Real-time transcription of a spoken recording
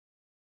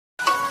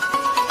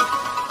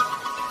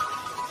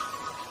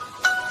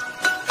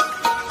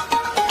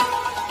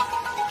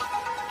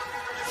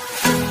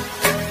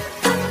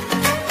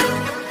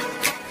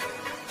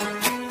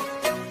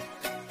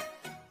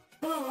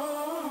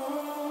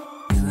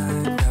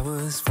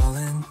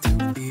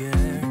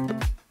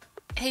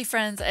Hey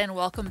friends, and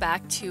welcome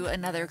back to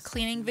another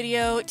cleaning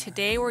video.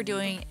 Today we're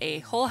doing a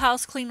whole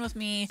house clean with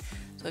me.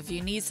 So if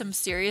you need some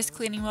serious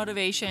cleaning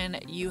motivation,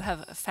 you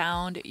have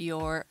found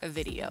your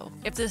video.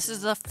 If this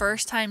is the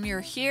first time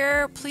you're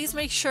here, please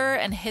make sure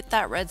and hit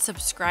that red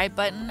subscribe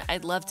button.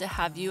 I'd love to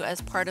have you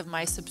as part of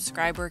my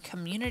subscriber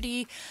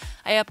community.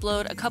 I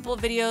upload a couple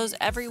of videos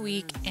every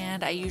week,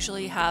 and I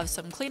usually have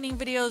some cleaning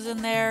videos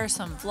in there,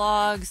 some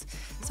vlogs,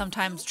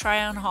 sometimes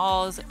try-on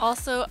hauls.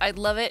 Also, I'd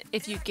love it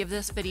if you give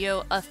this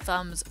video a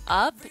thumbs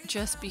up,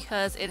 just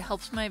because it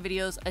helps my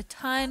videos a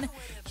ton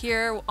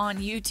here on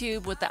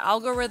YouTube with the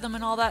algorithm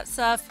and all that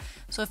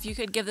stuff. So if you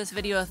could give this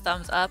video a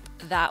thumbs up,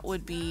 that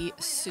would be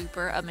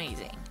super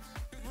amazing.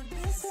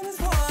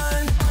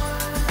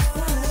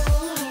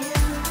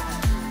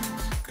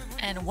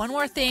 And one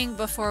more thing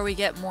before we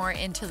get more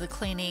into the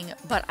cleaning,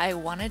 but I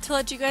wanted to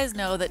let you guys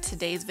know that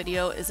today's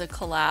video is a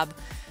collab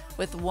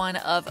with one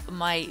of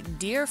my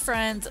dear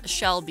friends,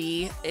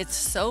 Shelbie. It's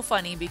so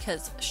funny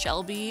because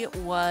Shelbie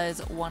was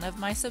one of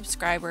my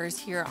subscribers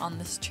here on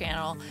this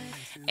channel,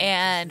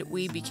 and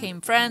we became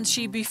friends.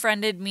 She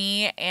befriended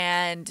me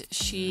and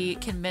she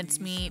convinced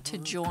me to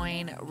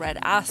join Red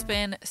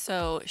Aspen.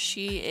 So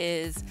she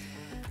is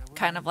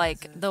kind of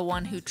like the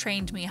one who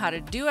trained me how to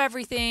do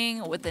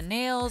everything with the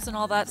nails and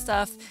all that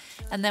stuff.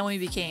 And then we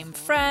became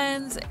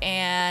friends,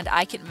 and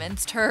I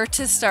convinced her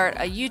to start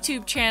a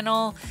YouTube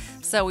channel.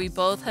 So we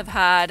both have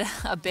had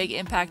a big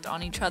impact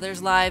on each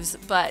other's lives.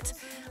 But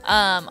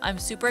I'm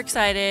super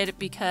excited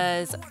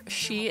because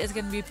she is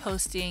going to be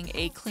posting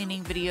a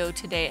cleaning video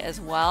today as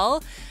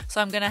well.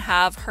 So I'm going to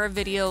have her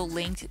video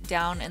linked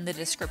down in the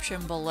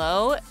description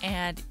below,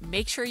 and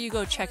make sure you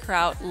go check her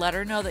out. Let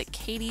her know that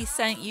Katie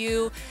sent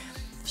you.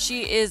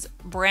 She is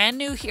brand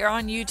new here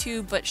on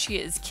YouTube, but she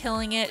is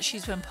killing it.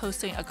 She's been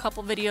posting a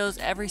couple videos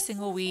every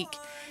single week,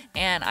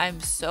 and I'm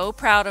so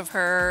proud of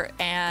her,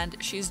 and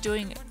she's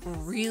doing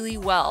really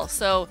well.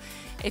 So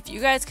if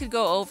you guys could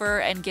go over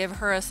and give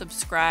her a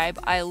subscribe.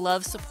 I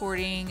love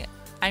supporting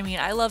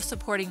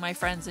my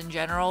friends in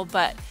general,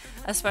 but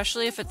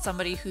especially if it's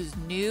somebody who's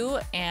new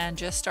and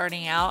just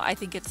starting out, I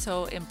think it's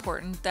so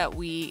important that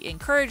we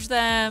encourage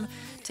them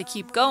to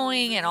keep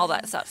going and all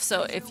that stuff.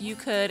 So if you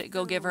could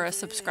go give her a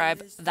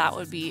subscribe, that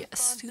would be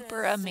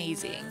super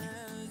amazing.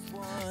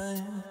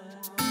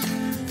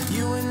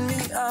 You and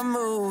me are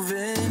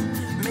moving.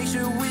 Make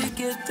sure we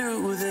get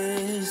through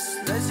this.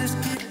 Let's just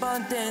keep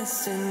on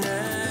dancing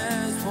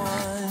as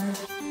one.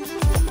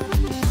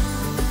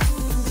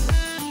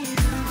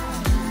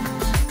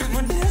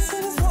 We're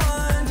dancing as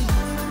one.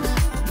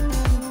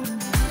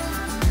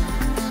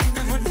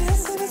 We're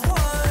dancing as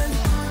one.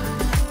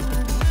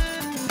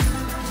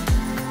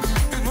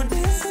 We're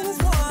dancing as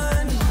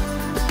one.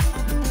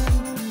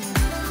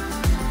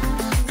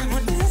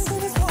 We're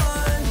dancing as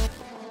one.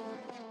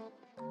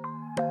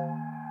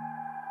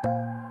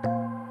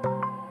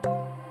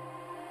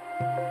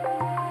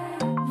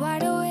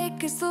 Wide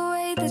awake is the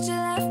way that you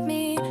left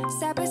me,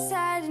 side by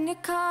side in your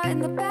car in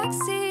the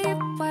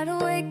backseat. Wide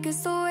awake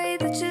is the way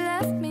that you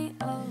left me.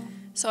 Oh.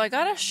 So I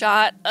got a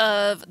shot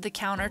of the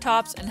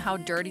countertops and how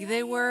dirty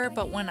they were,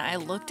 but when I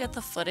looked at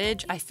the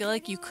footage, I feel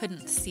like you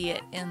couldn't see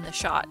it in the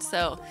shot.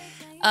 So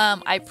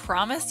I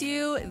promise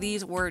you,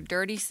 these were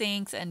dirty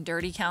sinks and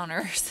dirty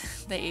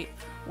counters. They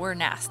were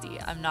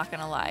nasty, I'm not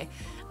gonna lie.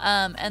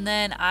 And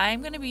then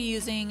I'm gonna be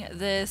using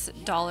this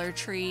Dollar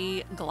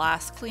Tree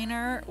glass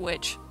cleaner,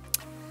 which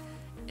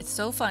it's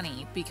so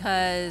funny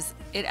because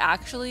it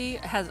actually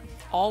has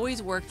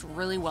always worked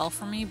really well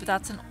for me, but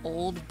that's an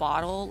old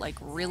bottle, like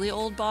really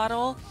old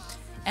bottle.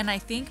 And I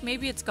think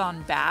maybe it's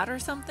gone bad or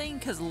something,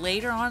 because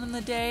later on in the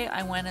day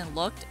I went and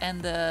looked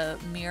and the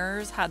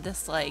mirrors had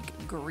this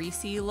like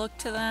greasy look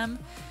to them.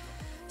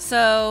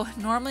 So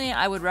normally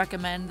I would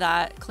recommend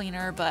that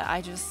cleaner, but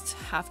I just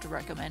have to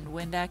recommend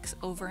Windex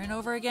over and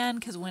over again,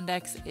 because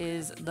Windex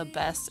is the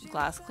best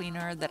glass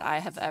cleaner that I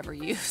have ever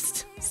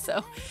used.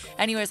 So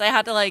anyways, I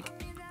had to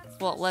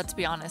well, let's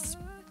be honest,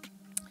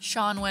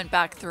 Sean went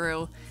back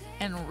through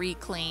and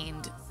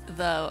re-cleaned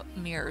the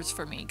mirrors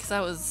for me because I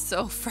was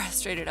so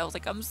frustrated. I was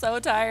like, I'm so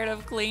tired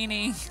of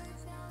cleaning.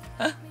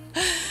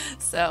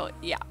 So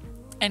yeah,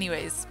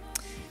 anyways,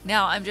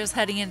 now I'm just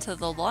heading into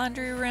the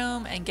laundry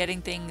room and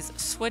getting things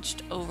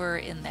switched over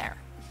in there.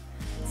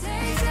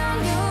 Take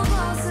down your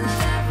walls and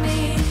let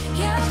me,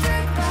 yeah,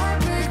 brick by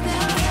brick,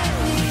 now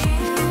let me.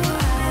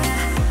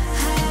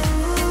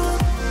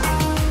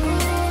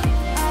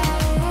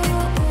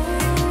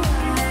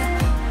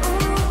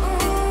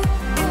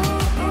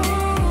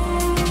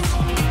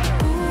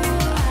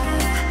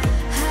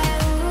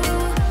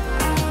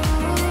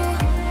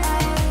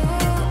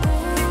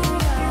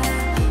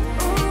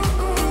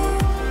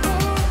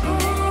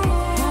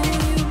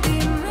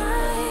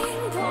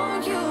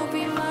 Won't you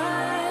be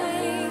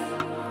mine?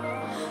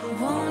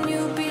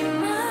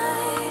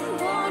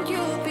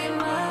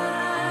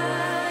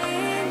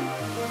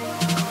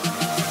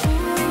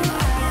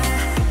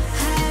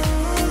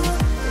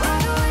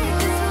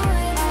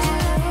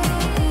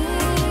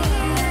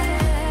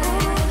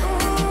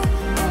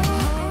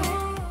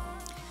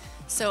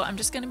 So I'm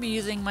just going to be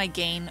using my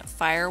Gain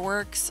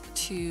Fireworks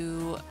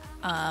to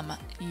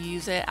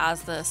use it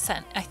as the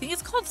scent. I think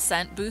it's called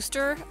scent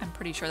booster. I'm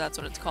pretty sure that's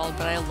what it's called,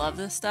 but I love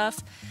this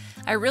stuff.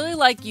 I really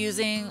like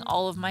using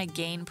all of my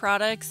Gain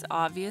products.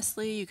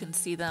 Obviously, you can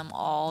see them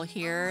all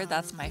here.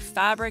 That's my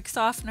fabric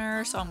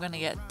softener, so I'm going to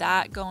get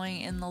that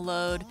going in the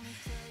load.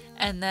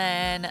 And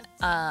then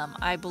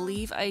I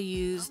believe I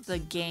used the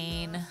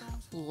Gain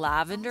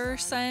lavender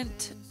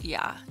scent.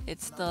 Yeah,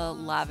 it's the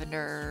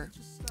lavender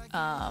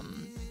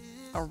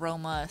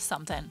aroma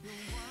something.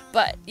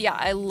 But yeah,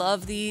 I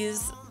love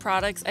these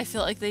products. I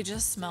feel like they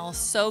just smell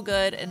so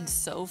good and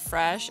so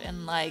fresh,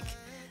 and like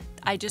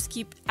I just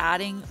keep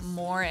adding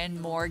more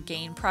and more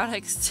Gain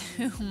products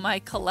to my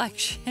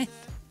collection.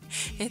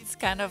 It's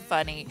kind of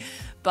funny,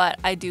 but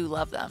I do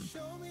love them.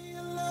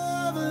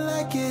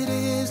 Like it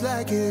is,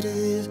 like it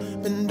is.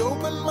 Bend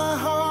open my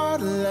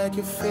heart like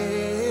you're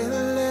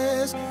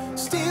fearless.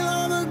 Steal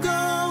all the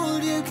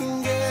gold you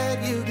can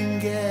get, you can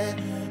get.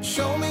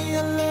 Show me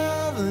your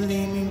love,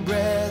 leave me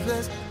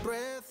breathless.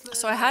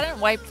 So I hadn't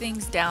wiped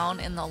things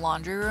down in the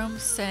laundry room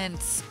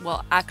since,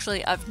 well,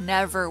 actually I've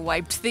never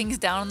wiped things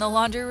down in the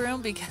laundry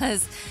room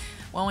because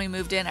when we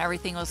moved in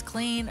everything was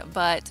clean,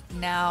 but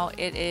now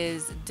it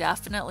is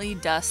definitely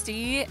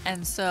dusty,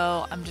 and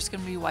so I'm just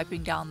going to be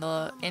wiping down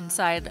the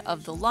inside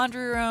of the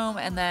laundry room,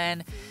 and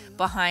then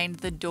behind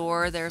the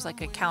door there's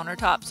like a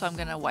countertop, so I'm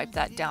going to wipe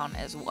that down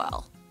as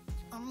well.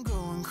 I'm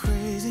going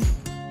crazy,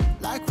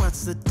 like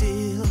what's the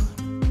deal?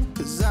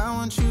 'Cause I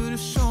want you to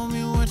show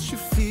me what you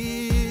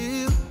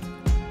feel.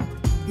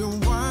 You're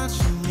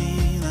watching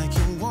me like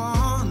you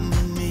want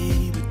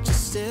me, but you're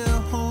still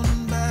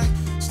holding back,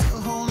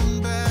 still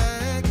holding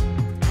back.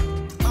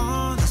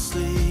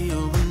 Honestly,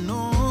 you're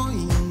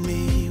annoying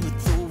me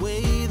with the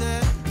way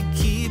that you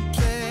keep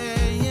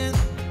playing.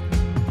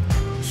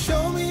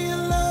 Show me your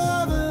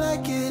love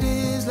like it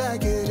is,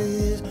 like it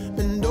is.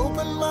 Bend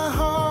open my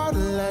heart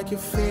like you're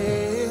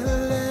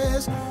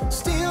fearless.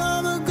 Steal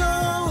all the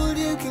gold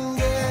you can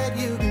get,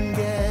 you can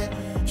get.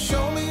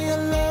 Show me your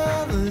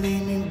love,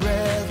 leave me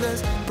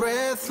breathless,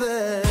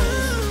 breathless.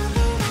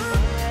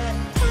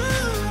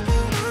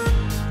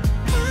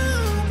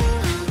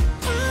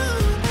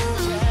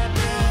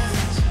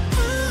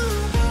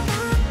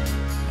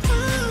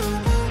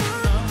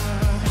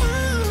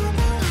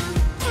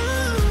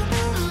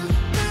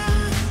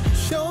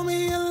 Show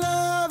me your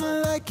love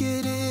like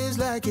it is,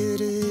 like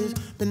it is.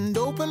 Bend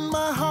open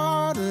my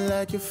heart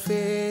like you're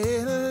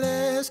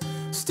fearless.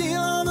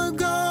 Steal all the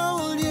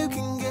gold you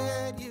can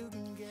get, you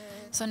can get.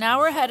 So now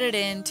we're headed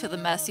into the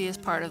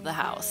messiest part of the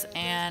house,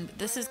 and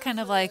this is kind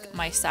of like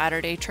my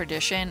Saturday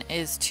tradition,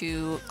 is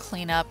to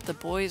clean up the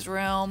boys'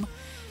 room.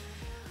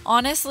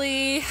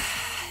 Honestly,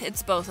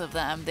 it's both of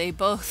them. They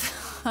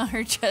both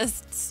are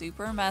just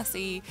super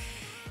messy,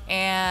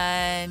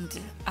 and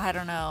I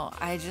don't know.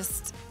 I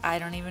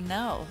don't even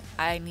know.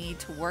 I need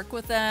to work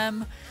with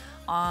them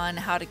on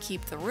how to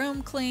keep the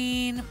room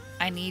clean.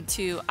 I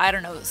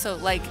don't know. So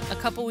like a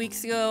couple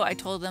weeks ago, I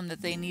told them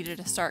that they needed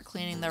to start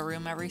cleaning their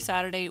room every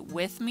Saturday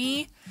with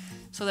me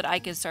so that I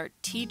could start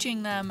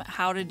teaching them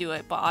how to do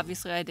it. But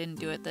obviously I didn't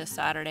do it this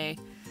Saturday.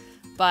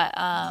 But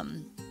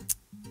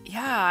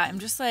yeah, I'm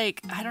just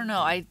like, I don't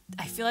know. I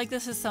feel like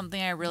this is something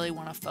I really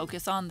want to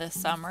focus on this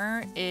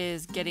summer,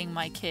 is getting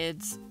my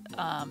kids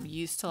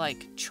used to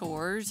like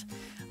chores.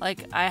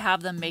 Like I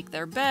have them make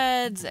their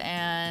beds,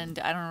 and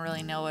I don't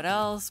really know what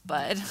else,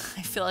 but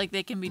I feel like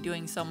they can be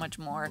doing so much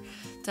more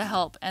to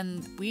help.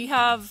 And we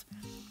have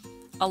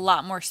a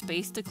lot more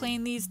space to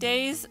clean these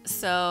days,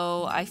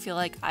 so I feel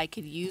like I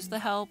could use the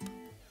help.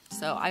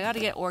 So I got to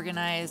get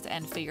organized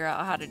and figure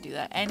out how to do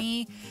that.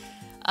 Any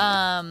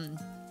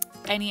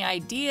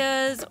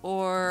ideas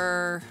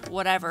or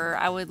whatever,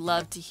 I would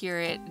love to hear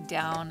it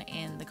down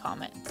in the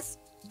comments.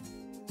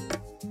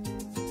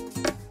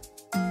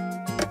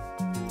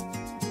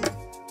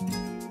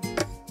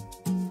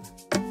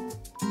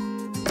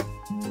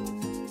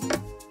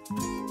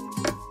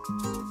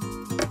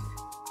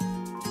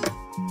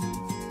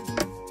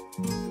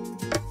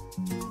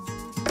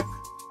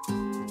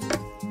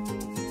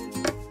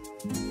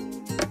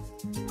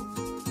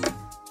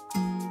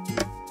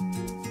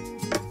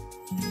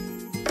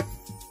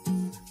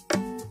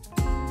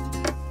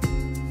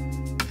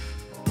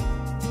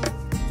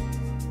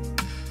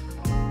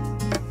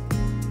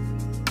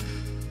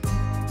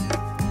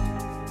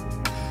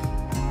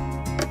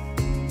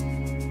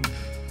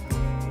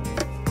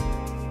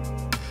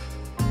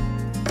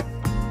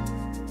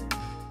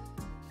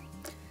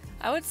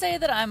 I would say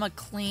that I'm a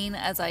clean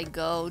as I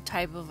go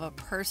type of a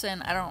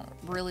person. I don't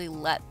really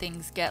let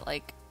things get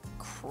like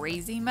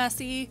crazy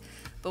messy,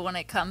 but when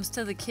it comes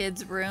to the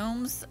kids'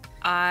 rooms,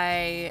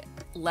 I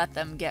let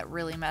them get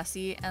really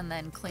messy and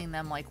then clean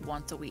them like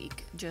once a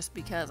week, just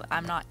because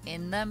I'm not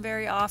in them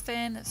very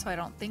often, so I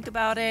don't think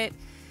about it.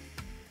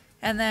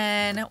 And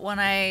then when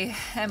I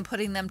am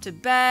putting them to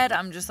bed,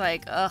 I'm just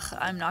like, ugh,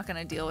 I'm not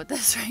gonna deal with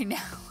this right now.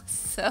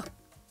 So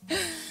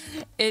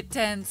it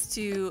tends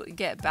to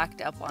get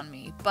backed up on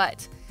me.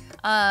 But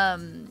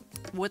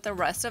with the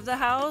rest of the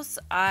house,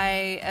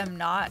 I am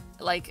not,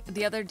 like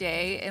the other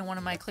day in one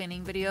of my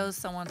cleaning videos,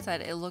 someone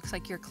said it looks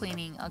like you're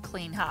cleaning a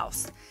clean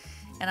house.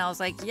 And I was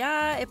like,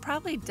 yeah, it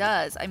probably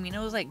does. I mean, it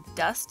was like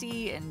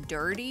dusty and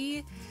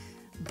dirty,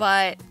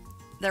 but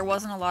there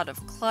wasn't a lot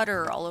of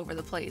clutter all over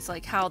the place,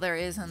 like how there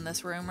is in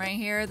this room right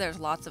here. There's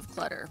lots of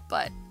clutter,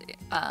 but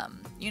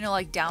you know,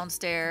 like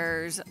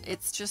downstairs,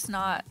 it's just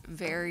not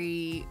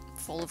very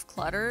full of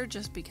clutter,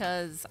 just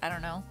because, I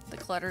don't know, the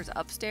clutter's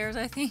upstairs,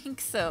 I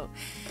think. So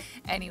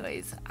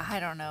anyways, I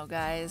don't know,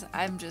 guys.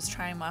 I'm just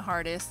trying my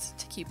hardest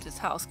to keep this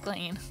house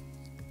clean.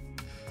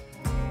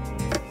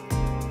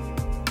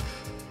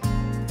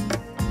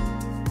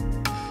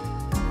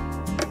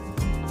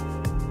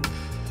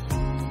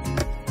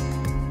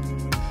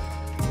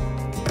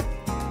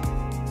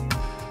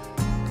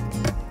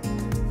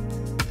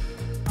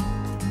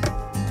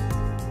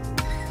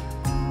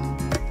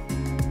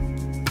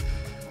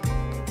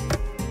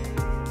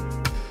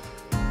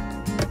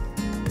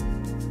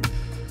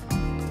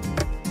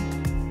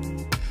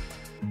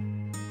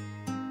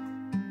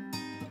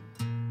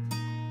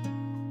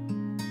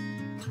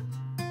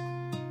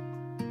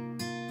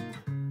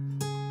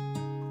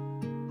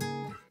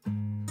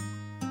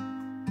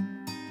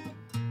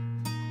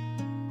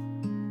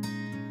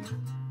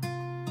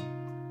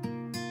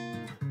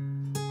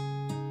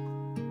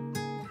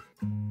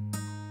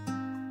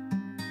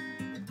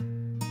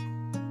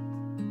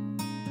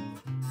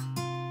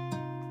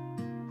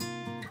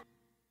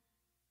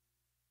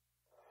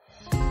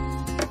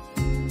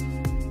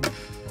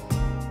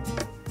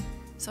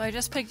 So I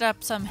just picked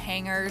up some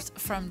hangers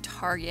from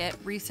Target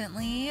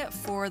recently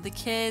for the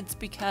kids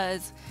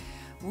because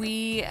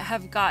we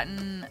have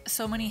gotten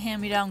so many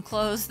hand-me-down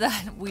clothes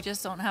that we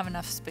just don't have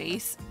enough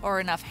space or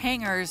enough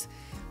hangers.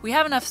 We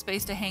have enough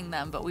space to hang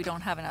them, but we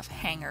don't have enough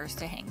hangers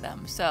to hang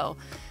them. So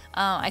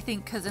I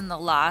think because in the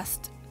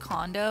last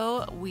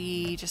condo,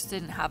 we just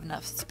didn't have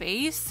enough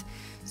space.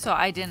 So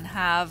I didn't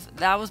have,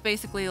 that was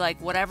basically like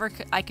whatever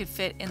I could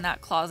fit in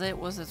that closet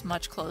was as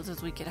much clothes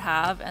as we could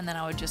have, and then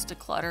I would just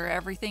declutter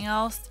everything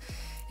else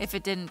if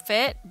it didn't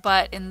fit.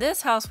 But in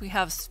this house we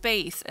have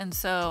space, and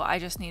so I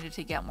just needed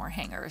to get more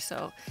hangers.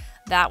 So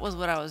that was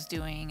what I was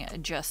doing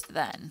just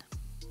then.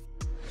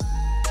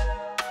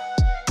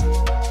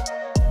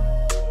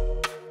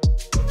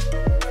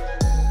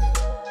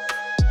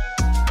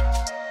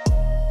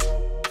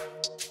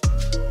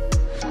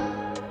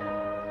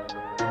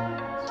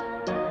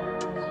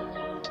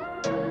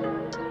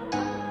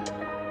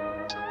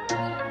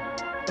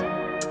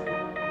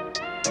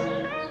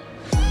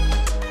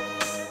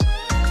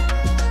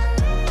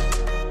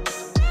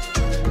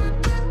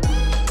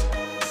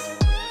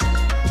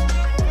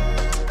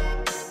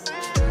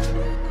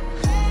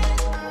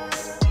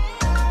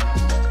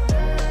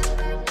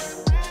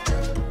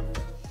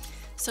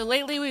 So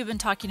lately we've been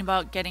talking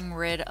about getting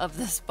rid of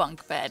this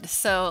bunk bed.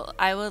 So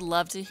I would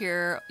love to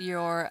hear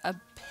your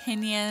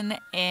opinion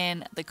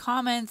in the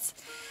comments.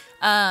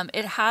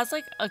 It has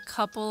like a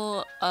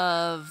couple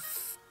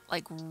of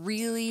like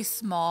really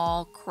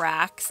small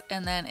cracks,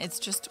 and then it's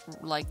just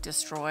like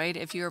destroyed.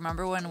 If you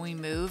remember when we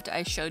moved,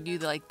 I showed you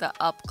like the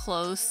up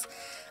close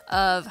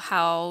of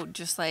how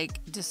just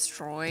like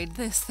destroyed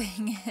this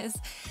thing is.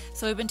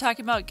 So we've been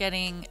talking about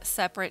getting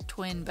separate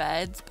twin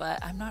beds,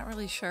 but I'm not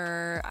really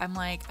sure. I'm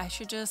like, I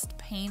should just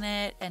paint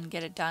it and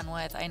get it done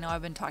with. I know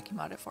I've been talking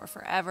about it for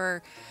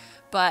forever,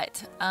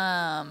 but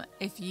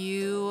if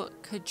you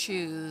could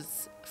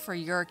choose for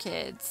your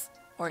kids,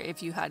 or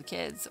if you had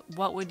kids,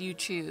 what would you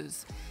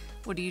choose?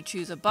 Would you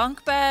choose a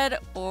bunk bed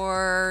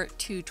or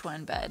two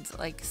twin beds,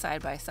 like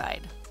side by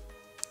side?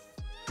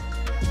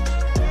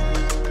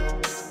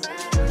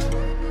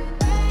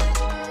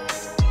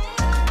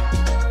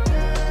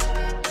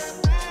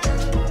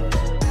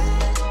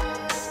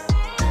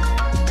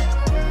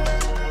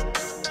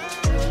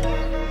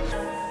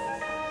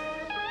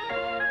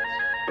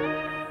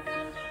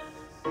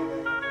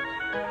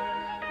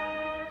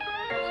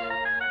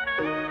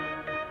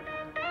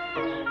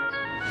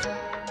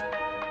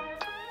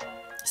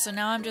 So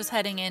now I'm just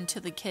heading into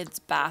the kids'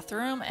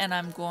 bathroom, and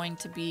I'm going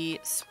to be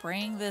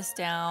spraying this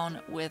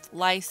down with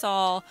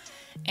Lysol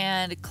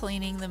and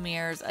cleaning the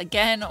mirrors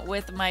again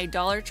with my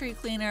Dollar Tree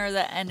cleaner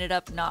that ended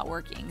up not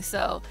working.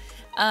 So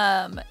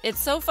it's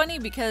so funny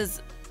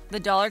because the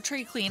Dollar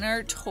Tree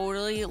cleaner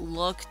totally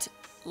looked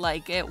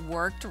like it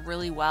worked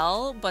really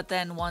well, but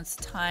then once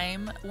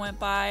time went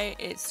by,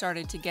 it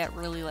started to get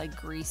really like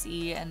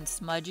greasy and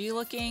smudgy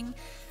looking,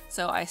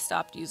 so I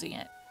stopped using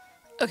it.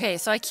 Okay,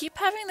 so I keep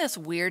having this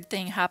weird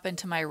thing happen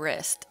to my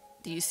wrist.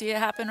 Do you see it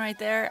happen right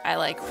there? I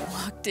like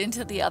walked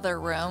into the other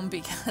room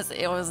because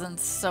it was in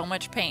so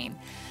much pain.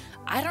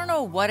 I don't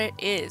know what it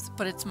is,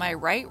 but it's my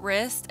right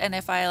wrist, and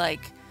if I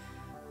like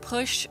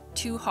push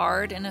too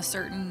hard in a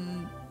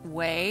certain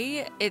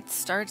way,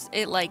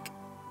 it like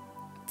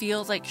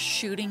feels like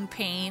shooting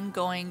pain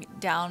going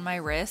down my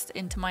wrist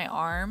into my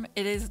arm.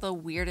 It is the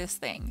weirdest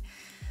thing.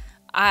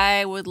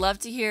 I would love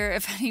to hear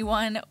if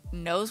anyone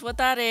knows what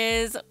that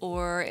is,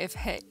 or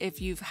if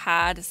you've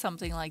had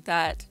something like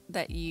that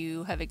that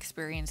you have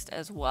experienced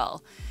as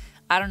well.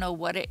 I don't know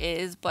what it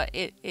is, but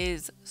it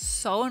is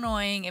so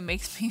annoying. It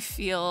makes me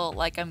feel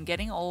like I'm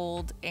getting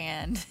old,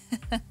 and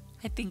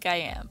I think I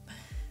am.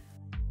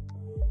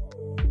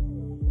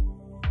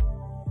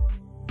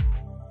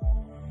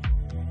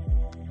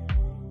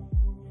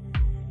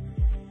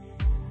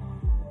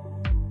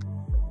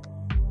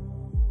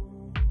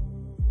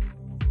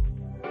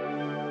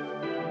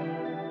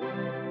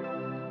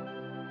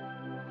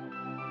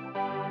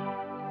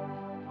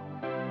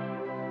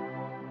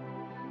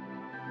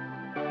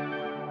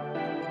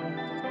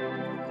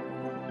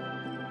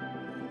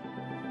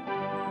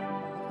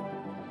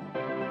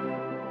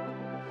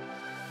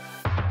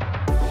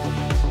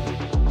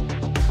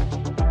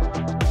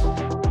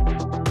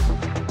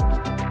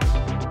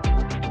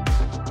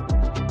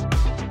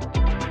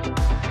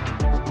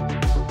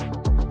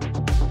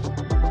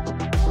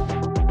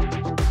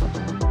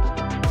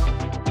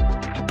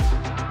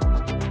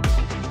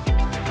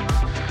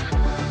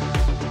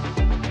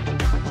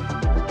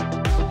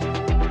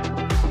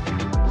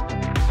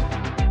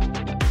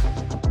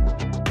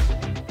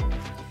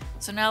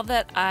 So now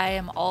that I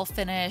am all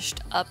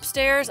finished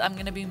upstairs, I'm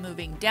going to be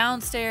moving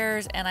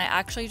downstairs, and I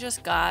actually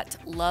just got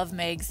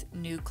Lovemeg's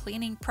new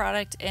cleaning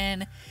product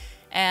in,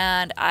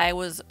 and I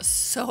was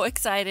so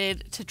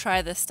excited to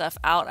try this stuff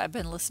out. I've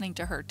been listening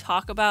to her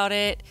talk about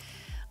it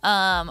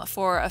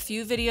for a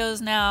few videos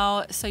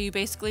now. So you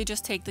basically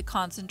just take the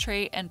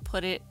concentrate and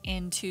put it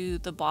into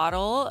the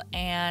bottle,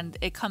 and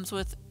it comes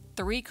with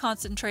 3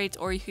 concentrates,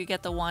 or you could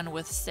get the one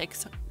with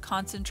 6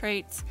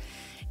 concentrates.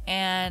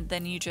 And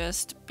then you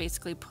just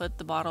basically put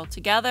the bottle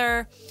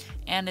together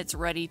and it's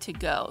ready to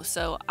go.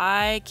 So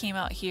I came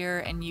out here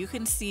and you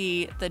can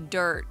see the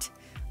dirt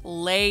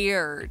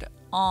layered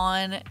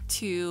on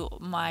to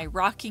my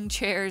rocking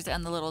chairs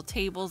and the little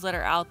tables that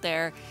are out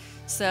there.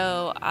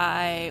 So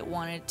I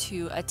wanted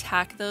to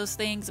attack those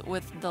things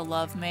with the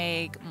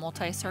Lovemeg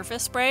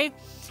multi-surface spray,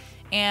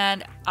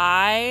 and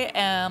I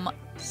am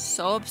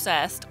so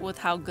obsessed with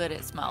how good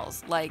it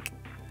smells. Like,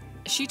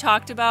 she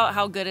talked about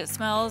how good it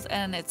smells,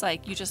 and it's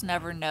like you just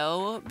never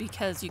know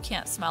because you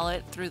can't smell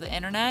it through the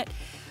internet.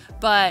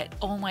 But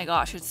oh my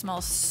gosh, it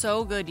smells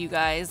so good, you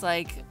guys.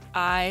 Like,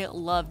 I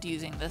loved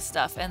using this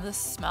stuff, and the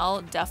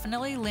smell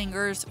definitely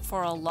lingers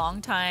for a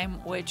long time,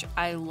 which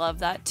I love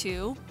that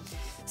too.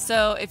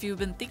 So if you've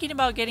been thinking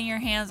about getting your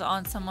hands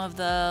on some of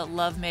the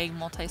Lovemeg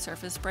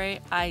multi-surface spray,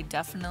 I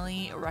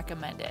definitely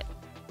recommend it.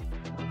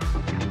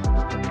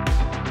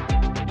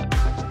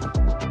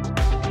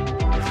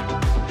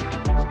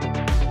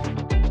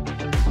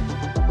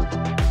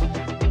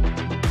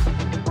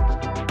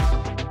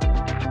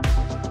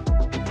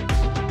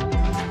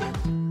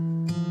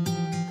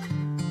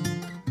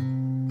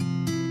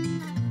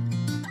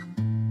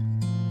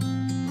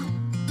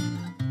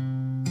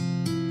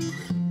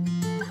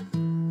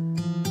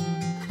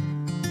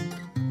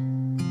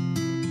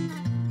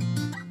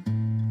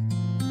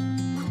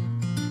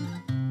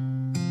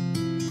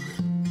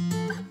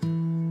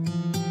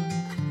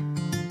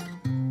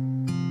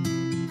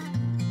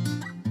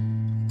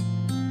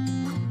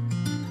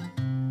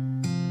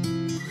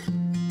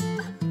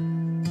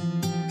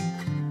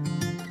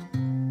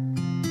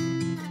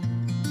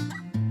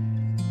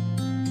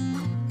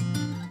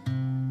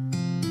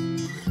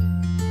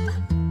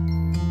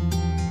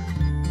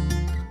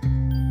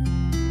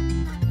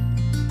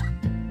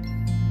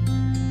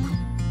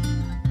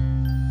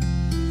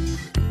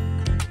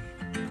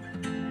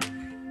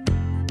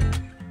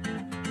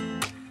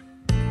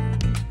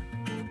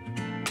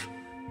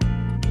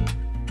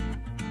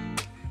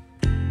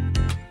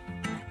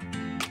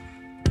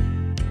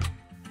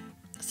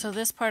 So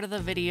this part of the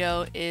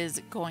video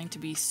is going to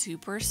be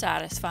super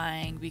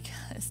satisfying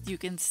because you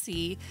can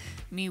see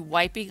me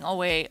wiping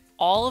away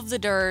all of the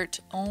dirt.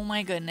 Oh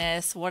my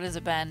goodness, what has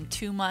it been?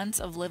 2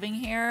 months of living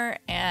here,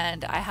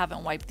 and I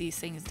haven't wiped these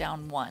things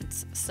down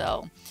once.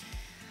 So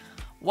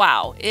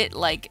wow, it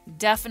like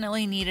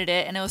definitely needed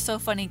it. And it was so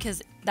funny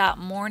because that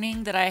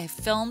morning that I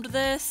filmed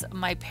this,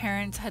 my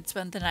parents had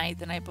spent the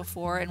night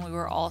before, and we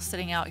were all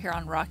sitting out here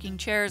on rocking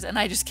chairs, and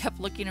I just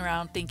kept looking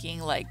around thinking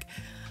like,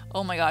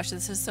 oh my gosh,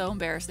 this is so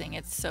embarrassing.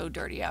 It's so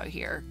dirty out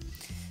here.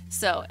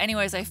 So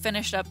anyways, I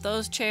finished up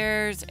those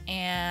chairs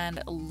and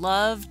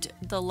loved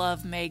the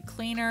Lovemeg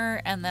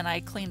cleaner. And then I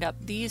cleaned up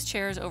these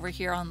chairs over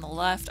here on the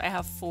left. I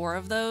have 4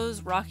 of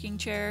those rocking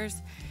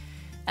chairs.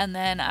 And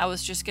then I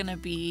was just gonna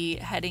be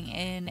heading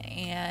in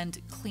and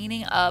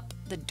cleaning up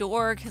the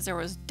door because there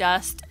was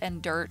dust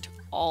and dirt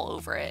all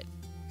over it.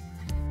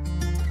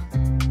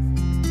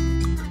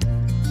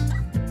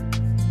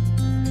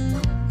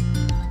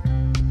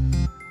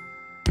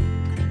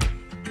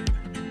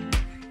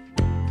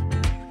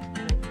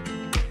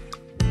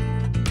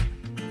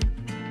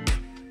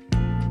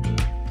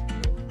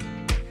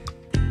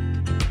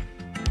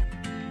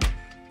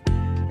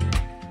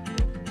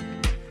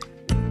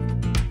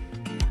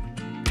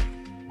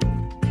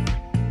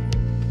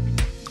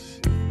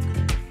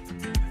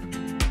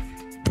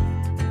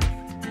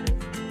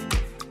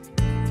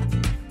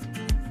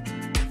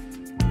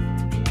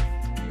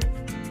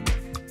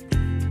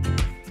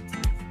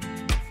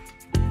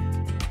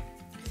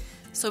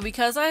 So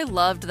because I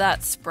loved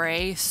that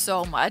spray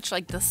so much,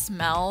 like the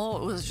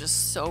smell was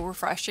just so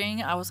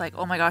refreshing, I was like,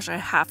 oh my gosh, I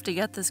have to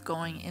get this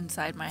going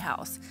inside my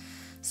house.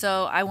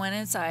 So I went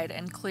inside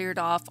and cleared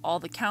off all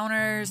the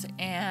counters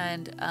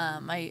and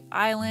my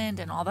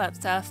island and all that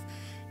stuff,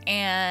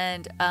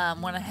 and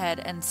went ahead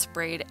and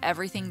sprayed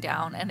everything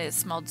down, and it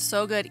smelled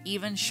so good.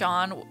 Even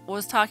Sean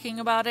was talking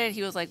about it.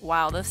 He was like,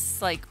 wow,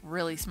 this like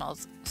really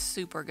smells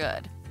super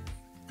good.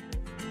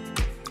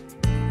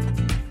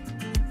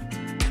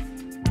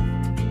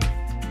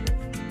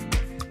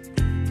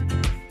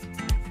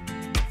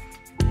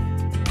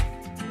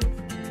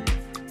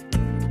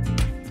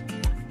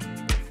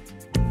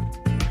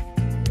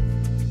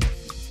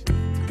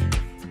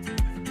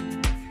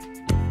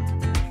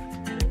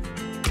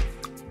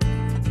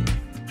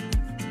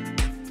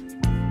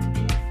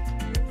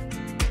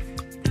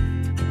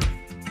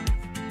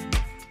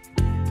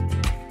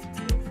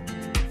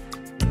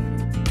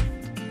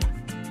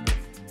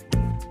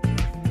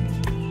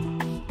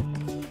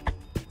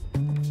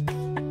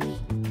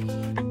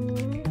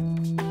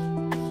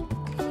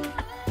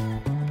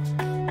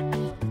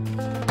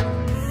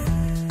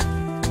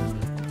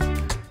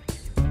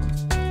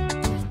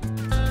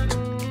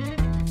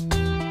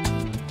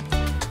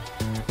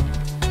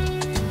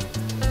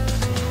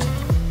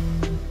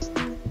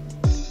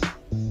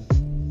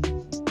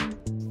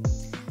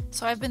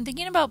 So I've been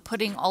thinking about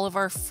putting all of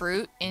our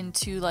fruit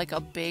into like a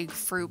big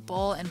fruit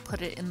bowl and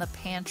put it in the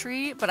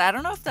pantry, but I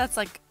don't know if that's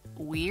like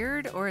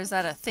weird or is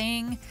that a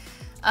thing.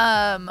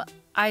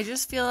 I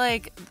just feel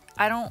like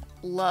I don't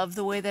love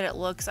the way that it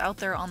looks out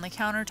there on the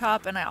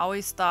countertop, and I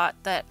always thought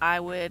that I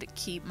would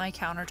keep my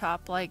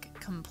countertop like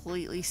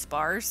completely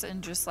sparse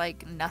and just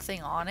like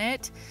nothing on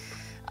it.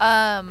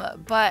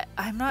 But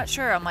I'm not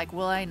sure. I'm like,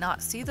 will I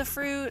not see the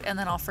fruit and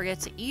then I'll forget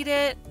to eat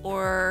it,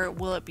 or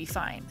will it be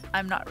fine?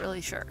 I'm not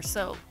really sure.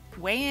 So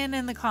weigh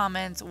in the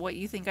comments what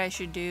you think I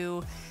should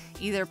do.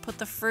 Either put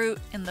the fruit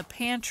in the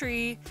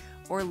pantry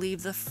or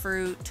leave the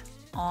fruit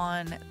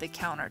on the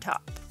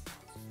countertop.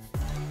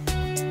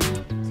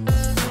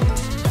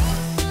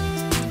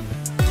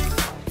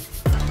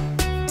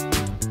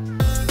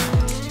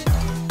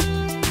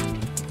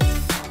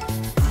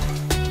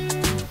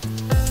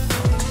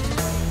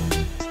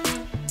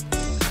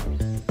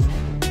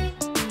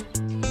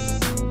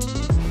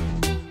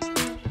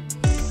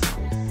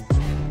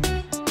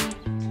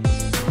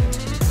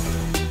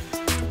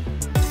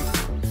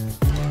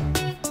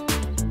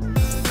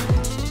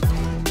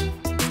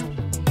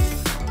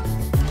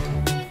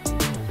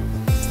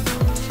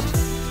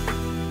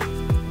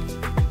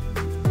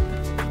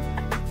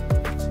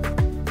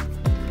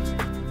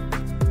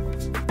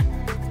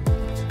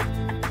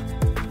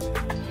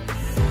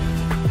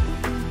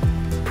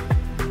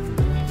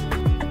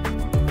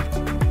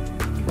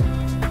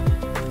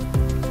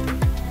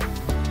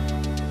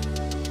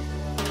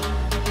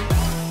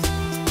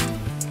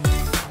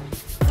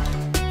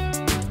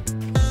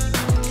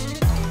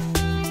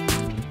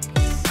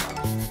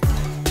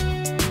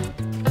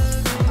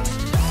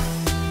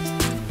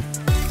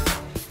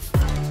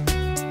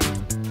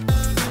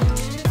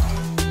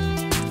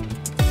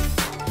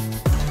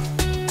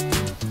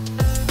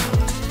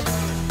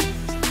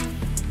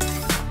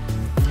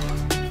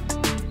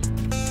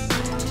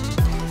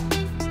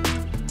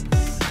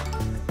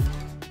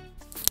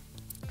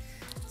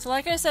 So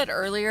like I said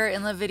earlier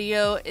in the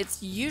video,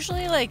 it's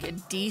usually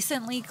like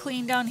decently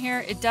clean down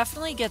here. It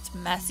definitely gets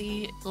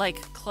messy, like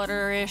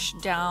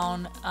clutterish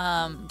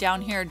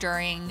down here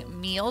during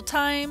meal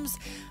times,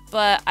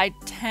 but I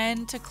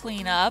tend to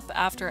clean up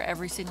after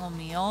every single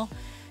meal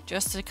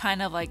just to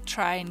kind of like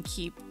try and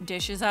keep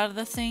dishes out of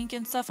the sink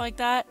and stuff like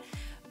that.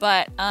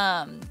 But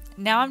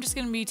now I'm just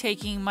going to be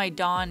taking my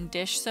Dawn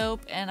dish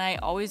soap, and I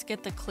always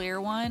get the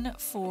clear one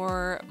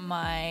for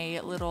my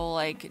little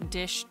like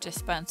dish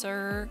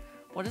dispenser.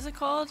 What is it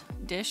called?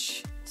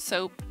 Dish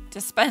soap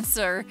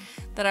dispenser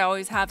that I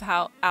always have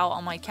out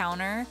on my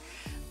counter.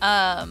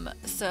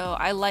 So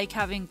I like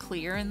having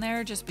clear in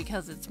there just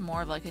because it's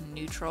more of like a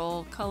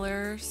neutral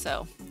color.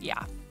 So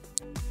yeah.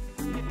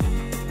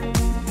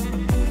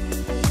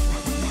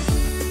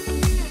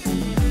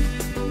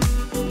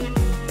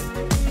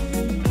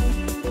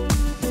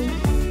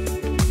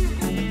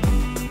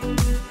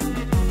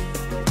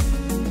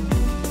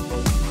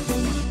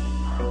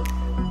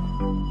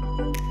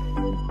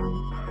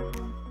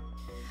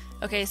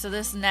 Okay, so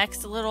this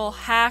next little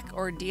hack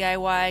or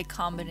DIY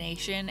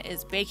combination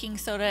is baking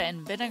soda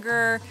and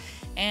vinegar,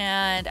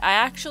 and I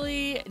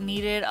actually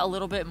needed a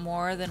little bit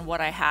more than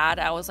what I had.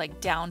 I was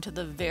like down to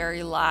the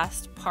very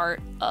last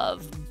part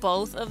of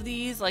both of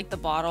these, like the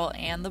bottle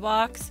and the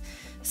box,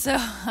 so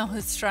I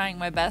was trying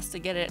my best to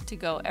get it to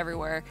go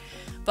everywhere.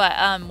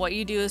 But what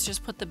you do is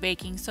just put the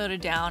baking soda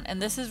down,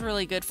 and this is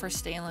really good for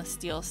stainless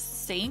steel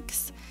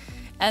sinks.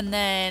 And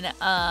then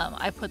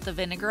I put the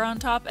vinegar on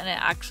top, and it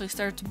actually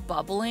starts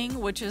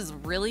bubbling, which is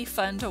really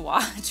fun to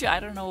watch.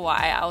 I don't know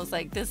why. I was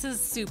like, this is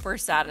super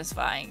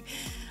satisfying.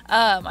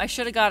 I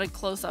should have got a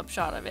close-up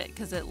shot of it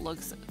because it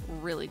looks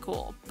really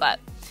cool. But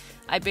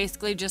I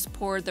basically just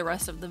poured the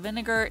rest of the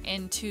vinegar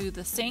into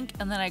the sink,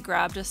 and then I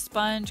grabbed a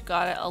sponge,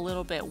 got it a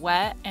little bit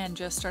wet, and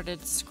just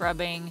started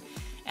scrubbing.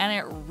 And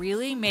it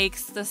really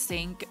makes the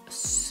sink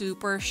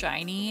super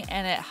shiny,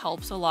 and it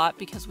helps a lot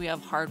because we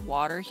have hard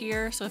water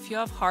here. So if you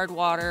have hard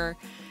water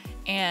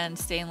and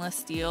stainless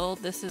steel,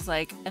 this is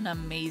like an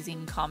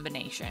amazing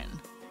combination.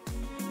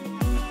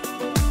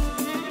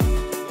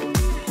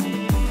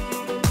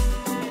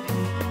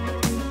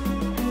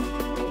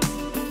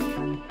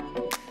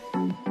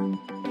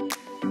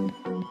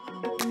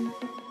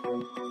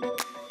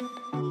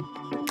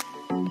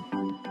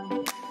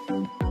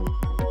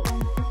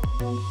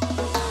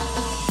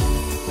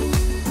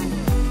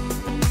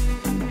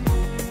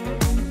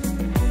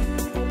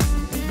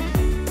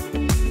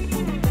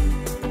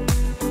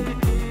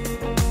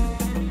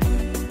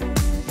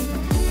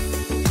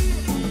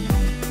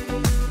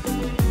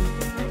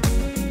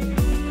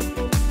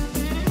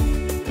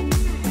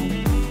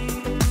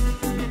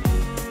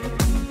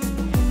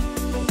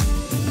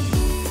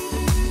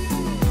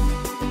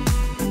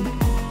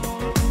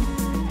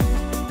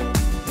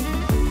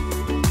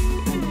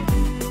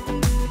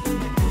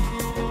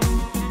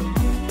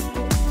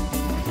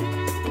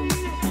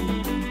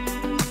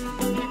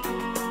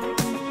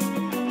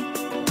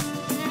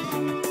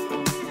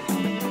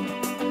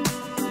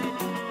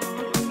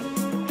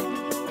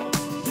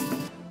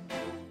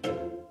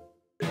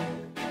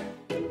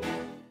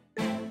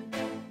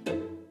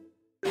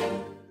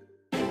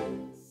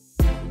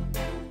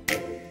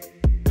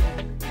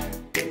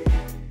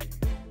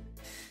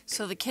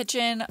 So the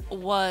kitchen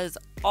was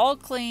all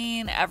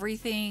clean,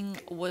 everything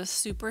was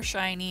super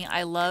shiny.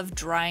 I love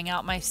drying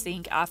out my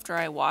sink after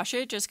I wash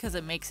it just because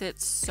it makes it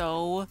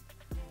so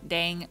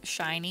dang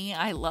shiny.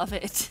 I love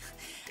it.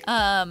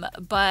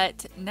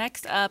 But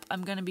next up,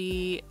 I'm gonna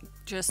be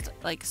just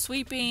like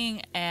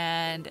sweeping,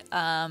 and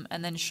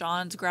then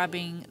Sean's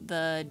grabbing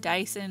the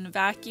Dyson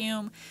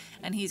vacuum,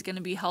 and he's gonna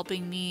be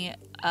helping me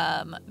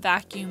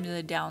vacuum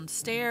the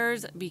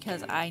downstairs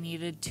because I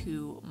needed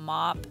to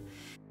mop.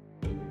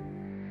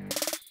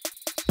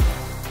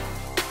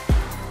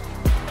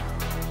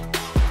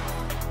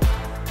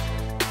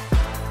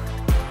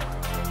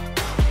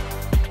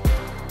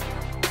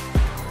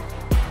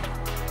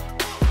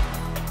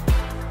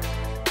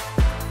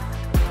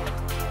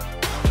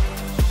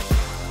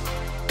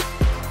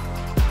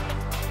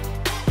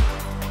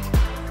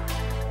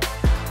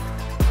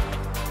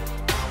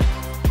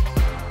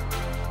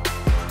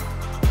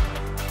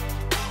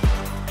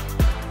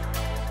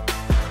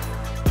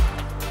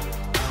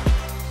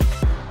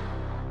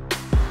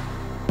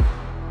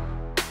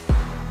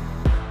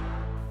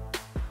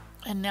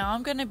 And now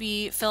I'm going to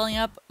be filling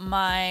up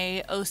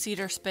my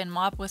O-Cedar spin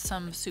mop with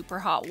some super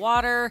hot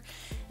water,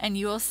 and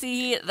you will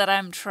see that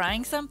I'm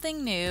trying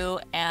something new,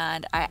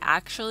 and I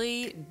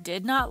actually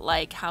did not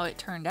like how it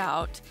turned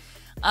out.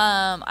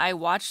 I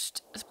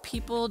watched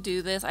people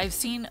do this. I've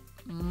seen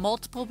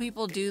multiple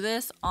people do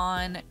this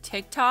on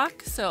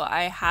TikTok, so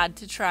I had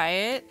to try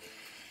it,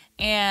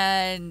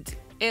 and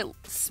it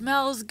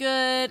smells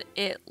good.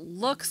 It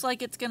looks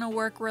like it's going to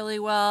work really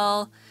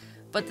well,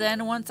 but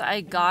then once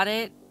I got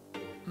it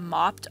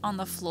mopped on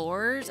the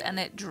floors and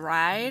it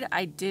dried,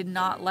 I did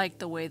not like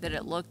the way that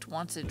it looked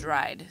once it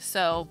dried.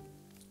 So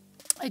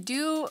I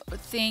do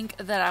think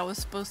that I was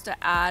supposed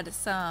to add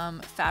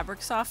some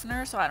fabric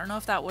softener, so I don't know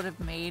if that would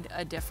have made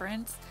a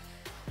difference.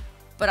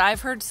 But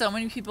I've heard so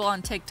many people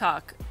on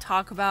TikTok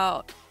talk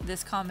about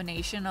this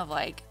combination of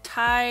like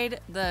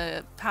Tide,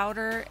 the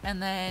powder,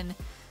 and then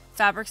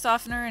fabric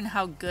softener, and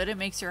how good it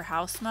makes your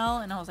house smell.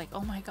 And I was like,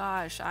 oh my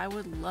gosh, I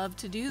would love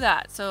to do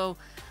that. So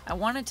I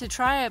wanted to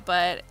try it,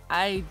 but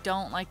I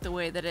don't like the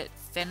way that it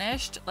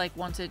finished. Like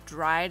once it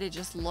dried, it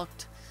just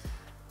looked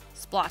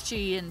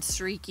splotchy and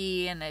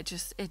streaky, and it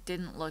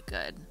didn't look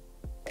good.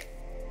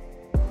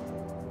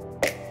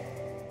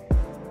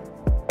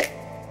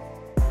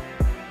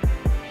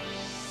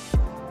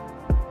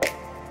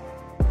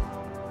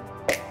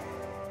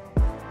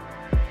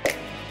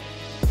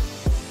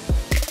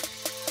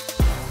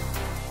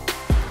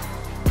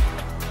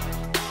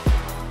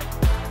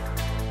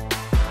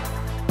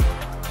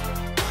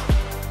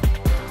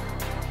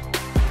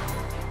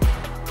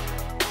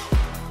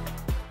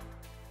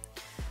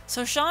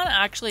 So Sean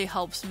actually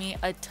helps me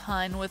a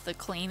ton with the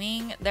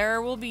cleaning.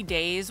 There will be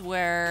days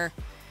where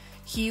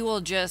he will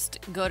just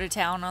go to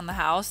town on the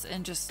house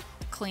and just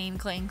clean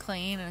and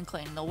clean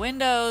the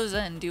windows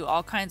and do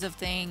all kinds of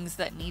things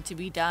that need to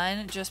be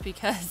done, just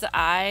because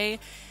I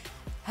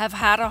have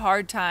had a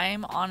hard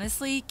time,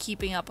 honestly,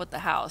 keeping up with the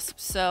house.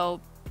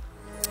 So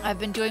I've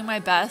been doing my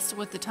best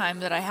with the time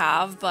that I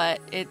have,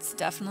 but it's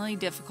definitely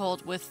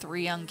difficult with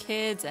 3 young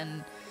kids,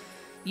 and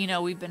you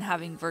know, we've been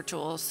having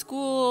virtual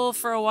school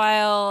for a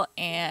while,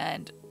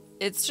 and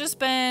it's just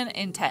been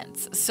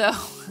intense. So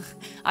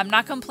I'm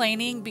not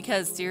complaining,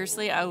 because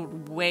seriously, I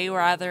would way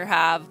rather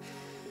have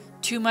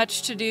too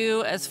much to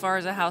do as far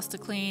as a house to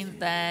clean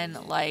than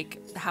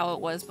like how it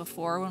was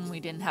before when we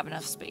didn't have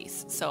enough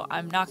space. So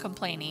I'm not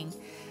complaining.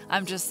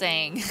 I'm just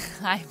saying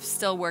I'm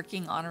still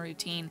working on a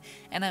routine,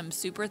 and I'm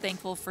super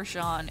thankful for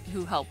Sean,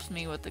 who helps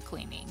me with the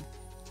cleaning.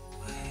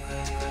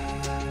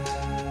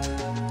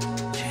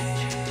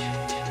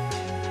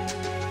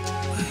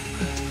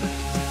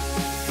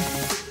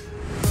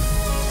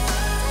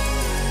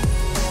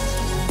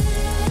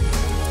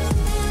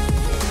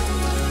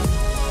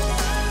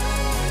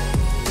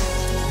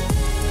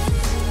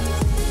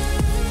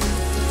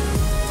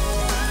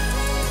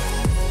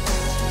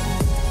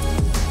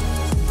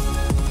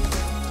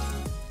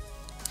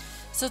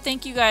 So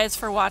thank you guys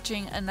for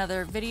watching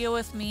another video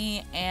with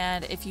me,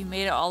 and if you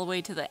made it all the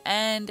way to the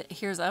end,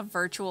 here's a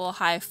virtual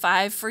high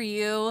five for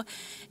you.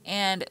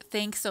 And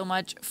thanks so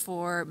much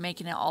for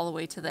making it all the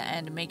way to the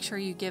end. Make sure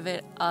you give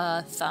it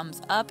a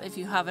thumbs up if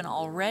you haven't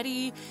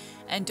already,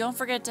 and don't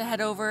forget to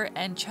head over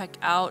and check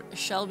out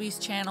Shelbie's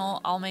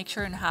channel. I'll make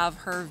sure and have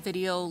her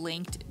video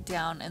linked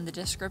down in the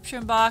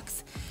description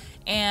box.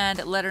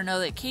 And let her know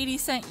that Katie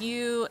sent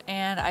you,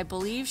 and I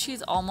believe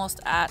she's almost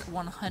at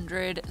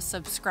 100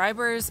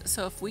 subscribers.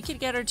 So if we could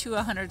get her to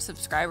 100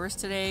 subscribers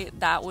today,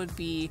 that would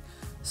be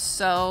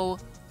so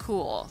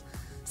cool.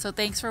 So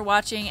thanks for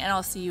watching, and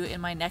I'll see you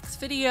in my next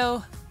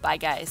video. Bye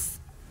guys.